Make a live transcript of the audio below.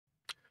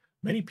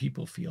Many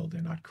people feel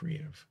they're not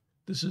creative.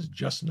 This is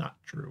just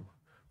not true.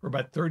 For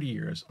about 30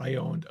 years, I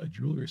owned a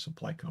jewelry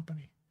supply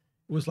company.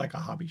 It was like a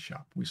hobby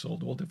shop. We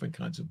sold all different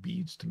kinds of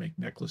beads to make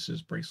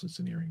necklaces, bracelets,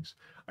 and earrings.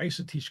 I used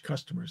to teach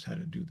customers how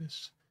to do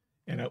this.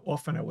 And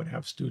often I would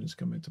have students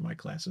come into my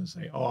class and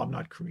say, "Oh, I'm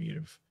not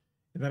creative."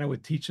 And then I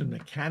would teach them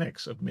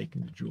mechanics of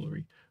making the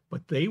jewelry,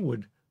 but they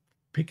would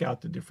pick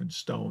out the different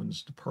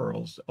stones, the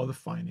pearls, the other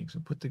findings,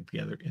 and put them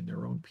together in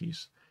their own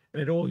piece.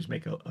 And it'd always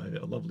make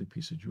a lovely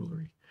piece of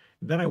jewelry.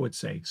 And then I would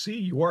say, "See,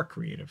 you are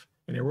creative."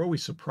 And they were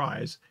always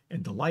surprised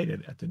and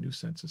delighted at the new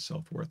sense of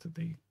self-worth that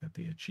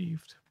they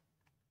achieved.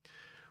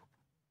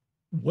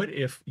 What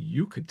if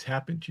you could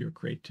tap into your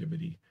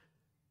creativity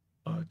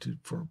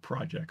for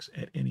projects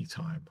at any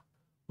time?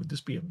 Would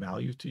this be of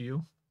value to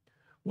you?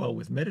 Well,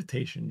 with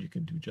meditation, you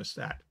can do just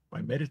that.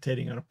 By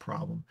meditating on a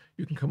problem,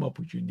 you can come up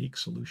with unique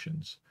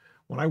solutions.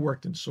 When I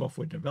worked in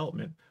software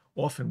development,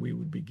 often we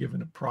would be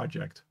given a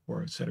project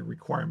or a set of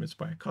requirements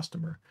by a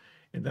customer,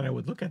 and then I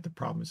would look at the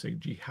problem and say,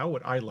 "Gee, how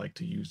would I like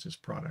to use this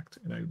product?"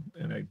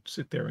 And I'd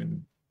sit there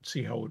and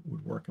see how it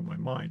would work in my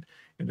mind,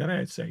 and then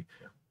I'd say,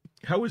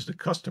 "How is the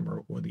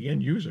customer or the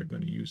end user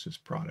going to use this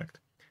product?"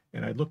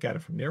 And I'd look at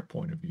it from their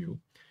point of view,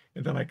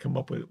 and then I come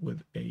up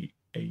with a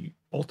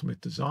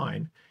ultimate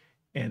design,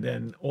 and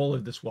then all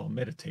of this while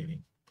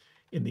meditating.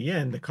 In the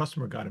end, the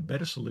customer got a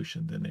better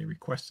solution than they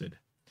requested.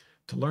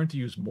 To learn to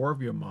use more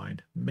of your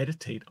mind,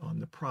 meditate on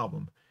the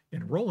problem.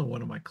 Enroll in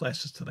one of my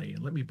classes today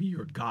and let me be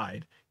your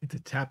guide into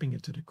tapping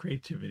into the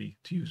creativity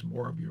to use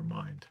more of your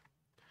mind.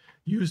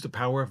 Use the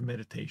power of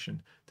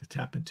meditation to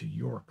tap into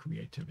your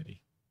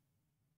creativity.